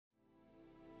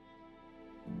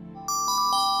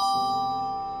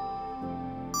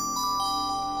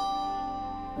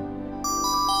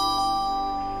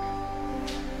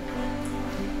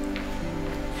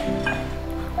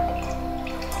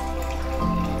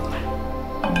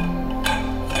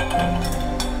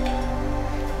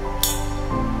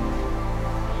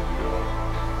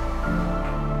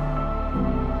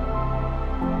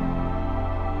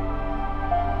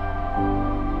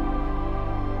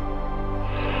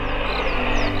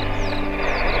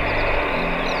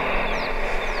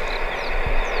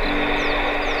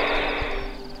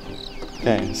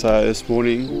Okay, so this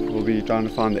morning we'll be trying to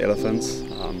find the elephants.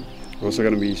 We're also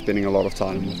going to be spending a lot of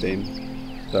time with them.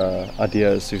 The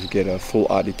idea is to get a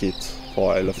full ID kit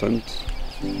for our elephant.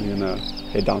 We're going to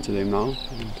head down to them now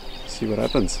and see what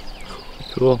happens.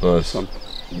 Cool. Nice. Awesome.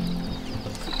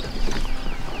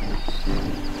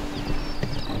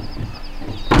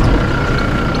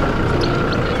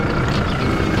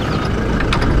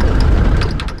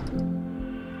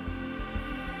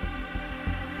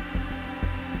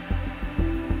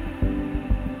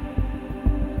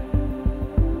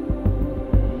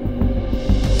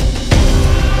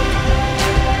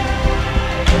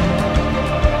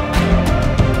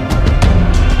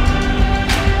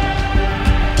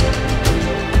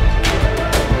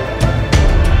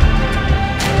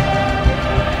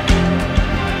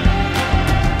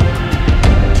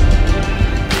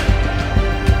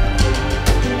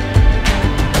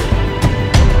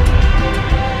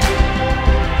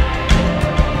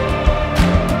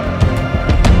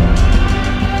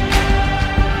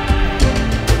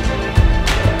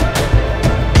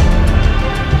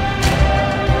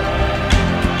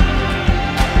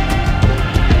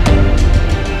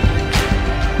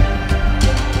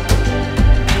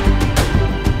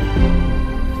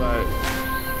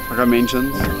 Like I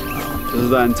mentioned, this is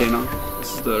the antenna,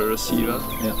 this is the receiver.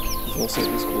 Yeah. Also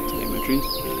it's called telemetry.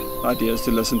 The idea is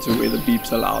to listen to where the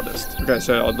beeps are loudest. Okay,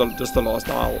 so just the last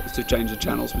dial is to change the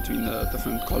channels between the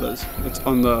different collars. It's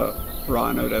on the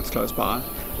rhino that's close by.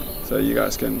 So you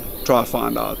guys can try to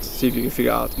find out, see if you can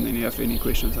figure out, and then if you have any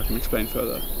questions I can explain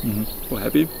further. All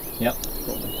happy? Yeah.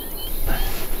 Cool.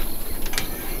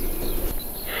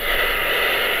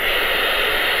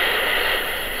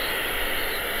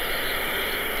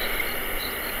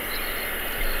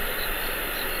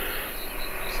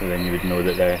 So then you would know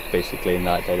that they're basically in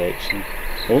that direction.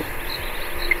 Oh.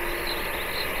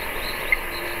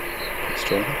 Let's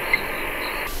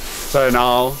try. So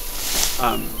now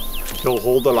he'll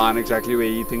hold the line exactly where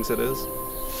he thinks it is.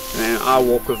 And then I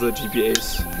walk with the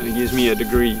GPS and it gives me a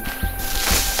degree.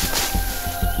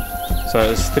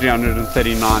 So it's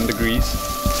 339 degrees.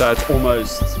 So it's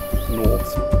almost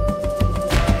north.